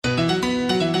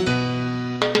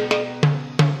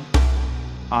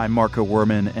I'm Marco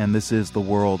Werman, and this is The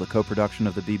World, a co-production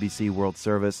of the BBC World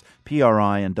Service,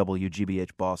 PRI, and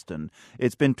WGBH Boston.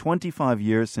 It's been 25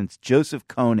 years since Joseph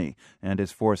Kony and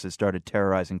his forces started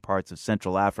terrorizing parts of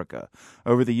Central Africa.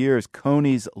 Over the years,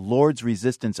 Kony's Lord's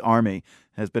Resistance Army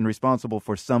has been responsible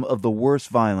for some of the worst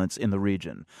violence in the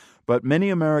region. But many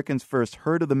Americans first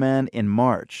heard of the man in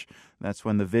March. That's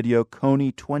when the video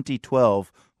Kony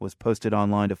 2012 was posted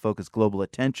online to focus global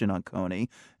attention on Kony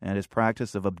and his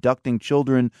practice of abducting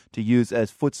children to use as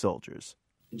foot soldiers.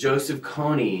 Joseph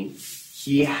Kony,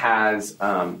 he has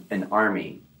an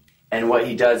army. And what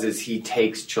he does is he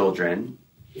takes children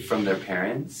from their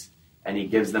parents and he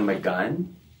gives them a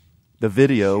gun. The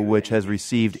video, which has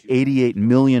received 88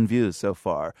 million views so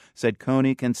far, said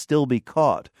Kony can still be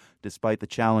caught despite the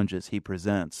challenges he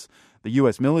presents. The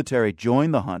U.S. military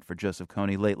joined the hunt for Joseph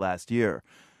Kony late last year.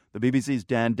 The BBC's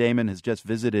Dan Damon has just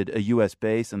visited a U.S.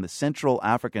 base in the Central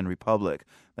African Republic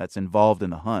that's involved in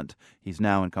the hunt. He's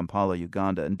now in Kampala,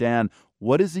 Uganda. And Dan,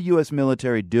 what is the U.S.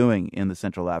 military doing in the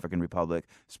Central African Republic,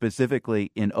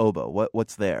 specifically in Obo?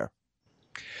 What's there?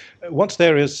 What's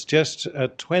there is just a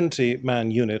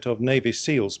 20-man unit of Navy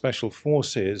SEAL Special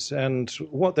Forces, and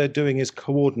what they're doing is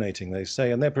coordinating, they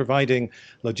say, and they're providing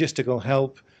logistical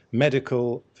help,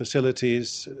 medical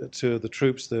facilities to the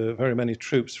troops, the very many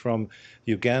troops from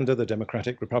Uganda, the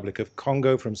Democratic Republic of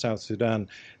Congo, from South Sudan,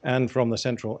 and from the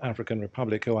Central African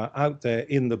Republic, who are out there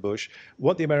in the bush.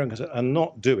 What the Americans are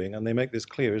not doing, and they make this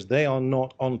clear, is they are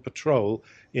not on patrol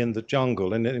in the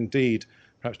jungle. And indeed,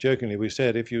 perhaps jokingly, we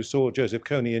said, if you saw Joseph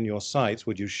Kony in your sights,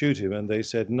 would you shoot him? And they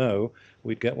said, no,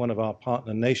 we'd get one of our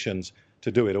partner nations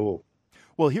to do it all.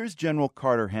 Well, here's General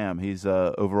Carter Ham. He's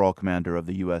overall commander of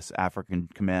the U.S. African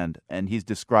Command, and he's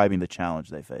describing the challenge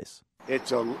they face.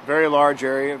 It's a very large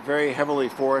area, very heavily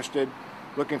forested,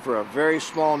 looking for a very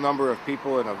small number of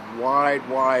people in a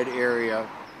wide area.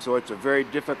 So it's a very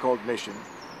difficult mission.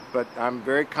 But I'm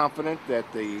very confident that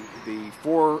the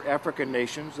 4 African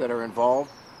nations that are involved,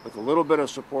 with a little bit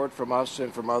of support from us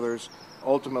and from others,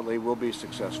 ultimately will be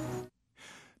successful.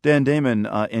 Dan Damon,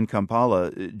 in Kampala,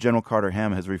 General Carter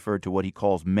Ham has referred to what he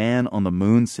calls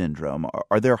man-on-the-moon syndrome.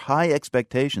 Are there high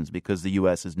expectations because the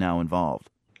U.S. is now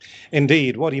involved?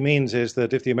 Indeed. What he means is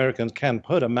that if the Americans can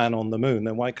put a man on the moon,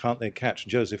 then why can't they catch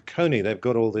Joseph Kony? They've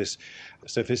got all this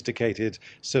sophisticated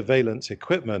surveillance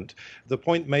equipment. The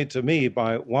point made to me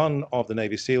by one of the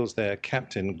Navy SEALs there,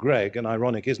 Captain Gregg, and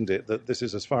ironic, isn't it, that this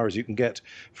is as far as you can get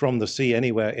from the sea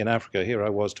anywhere in Africa. Here I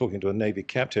was talking to a Navy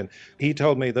captain. He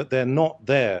told me that they're not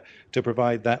there to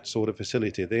provide that sort of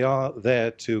facility. They are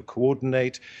there to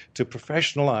coordinate, to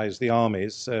professionalize the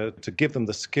armies, to give them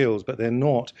the skills, but they're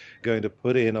not going to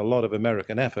put in a lot of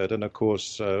American effort. And of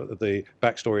course, the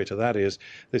backstory to that is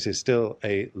this is still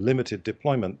a limited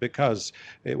deployment because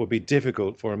it would be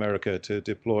difficult for America to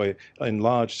deploy in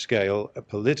large scale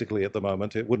politically at the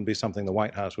moment. It wouldn't be something the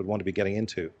White House would want to be getting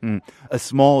into. A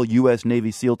small U.S.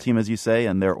 Navy SEAL team, as you say,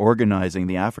 and they're organizing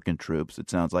the African troops, it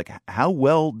sounds like. How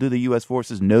well do the U.S.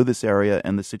 forces know this area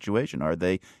and the situation? Are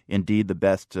they indeed the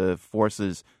best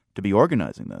forces to be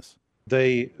organizing this?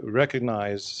 They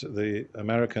recognize, the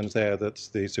Americans there, that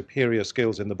the superior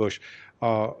skills in the bush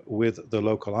are with the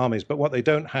local armies. But what they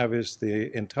don't have is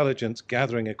the intelligence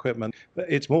gathering equipment.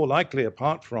 It's more likely,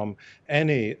 apart from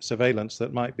any surveillance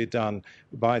that might be done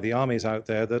by the armies out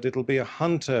there, that it'll be a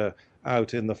hunter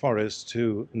out in the forest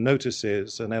who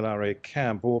notices an LRA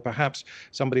camp, or perhaps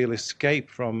somebody will escape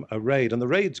from a raid. And the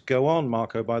raids go on,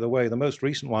 Marco, by the way. The most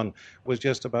recent one was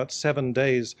just about 7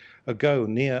 days ago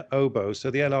near Obo.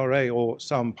 So the LRA, or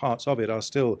some parts of it, are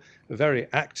still very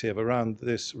active around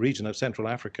this region of Central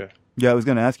Africa. Yeah, I was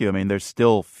going to ask you, I mean, there's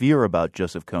still fear about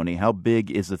Joseph Kony. How big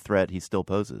is the threat he still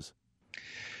poses?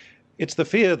 It's the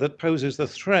fear that poses the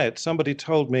threat. Somebody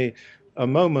told me a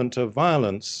moment of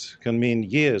violence can mean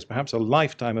years, perhaps a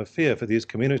lifetime of fear for these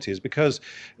communities, because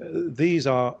these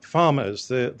are farmers.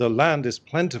 The land is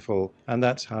plentiful, and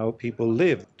that's how people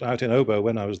live. Out in Obo,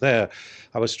 when I was there,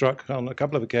 I was struck on a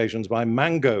couple of occasions by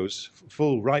mangoes,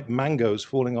 full ripe mangoes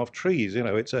falling off trees. You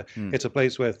know, it's a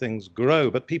place where things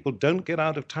grow, but people don't get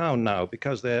out of town now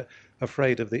because they're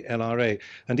afraid of the LRA.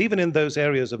 And even in those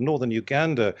areas of northern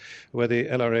Uganda where the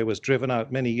LRA was driven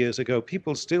out many years ago,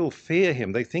 people still fear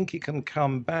him. They think he can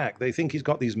come back. They think he's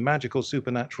got these magical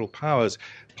supernatural powers.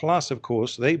 Plus, of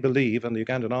course, they believe, and the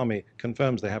Ugandan army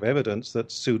confirms they have evidence,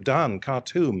 that Sudan,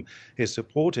 Khartoum, is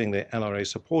supporting the LRA,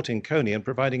 supporting Kony and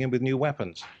providing him with new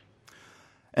weapons.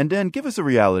 And Dan, give us a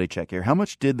reality check here. How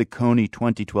much did the Kony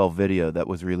 2012 video that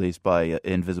was released by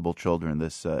Invisible Children,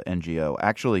 this NGO,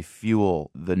 actually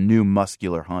fuel the new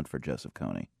muscular hunt for Joseph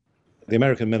Kony? The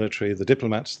American military, the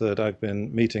diplomats that I've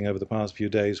been meeting over the past few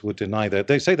days would deny that.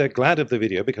 They say they're glad of the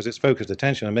video because it's focused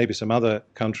attention, and maybe some other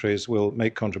countries will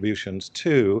make contributions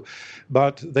too.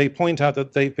 But they point out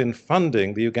that they've been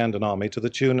funding the Ugandan army to the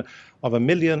tune of $1.5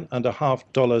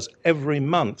 million every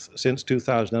month since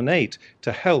 2008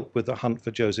 to help with the hunt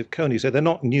for Joseph Kony. So they're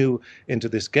not new into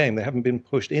this game. They haven't been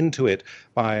pushed into it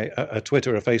by a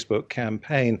Twitter or Facebook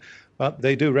campaign. But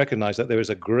they do recognize that there is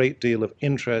a great deal of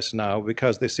interest now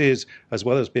because this is, as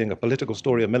well as being a political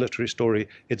story, a military story,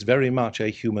 it's very much a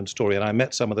human story. And I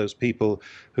met some of those people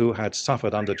who had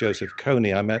suffered under Joseph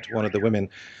Kony. I met one of the women,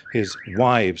 his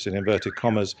wives, in inverted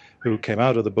commas, who came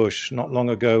out of the bush not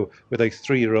long ago with a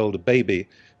 3-year-old baby,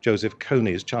 Joseph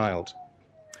Kony's child.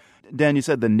 Dan, you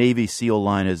said the Navy SEAL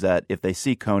line is that if they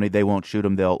see Kony, they won't shoot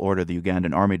him. They'll order the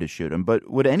Ugandan army to shoot him. But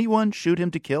would anyone shoot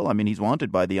him to kill? I mean, he's wanted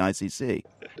by the ICC.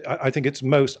 I think it's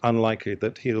most unlikely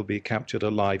that he'll be captured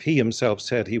alive. He himself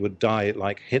said he would die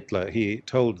like Hitler. He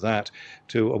told that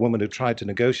to a woman who tried to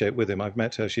negotiate with him. I've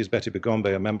met her. She's Betty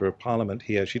Bigombe, a member of parliament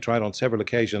here. She tried on several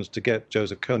occasions to get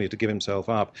Joseph Kony to give himself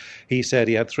up. He said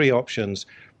he had 3 options: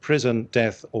 prison,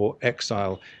 death, or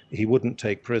exile. He wouldn't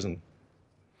take prison.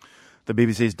 The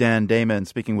BBC's Dan Damon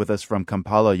speaking with us from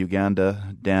Kampala,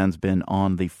 Uganda. Dan's been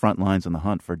on the front lines on the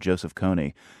hunt for Joseph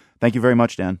Kony. Thank you very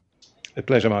much, Dan. A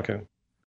pleasure, Marco.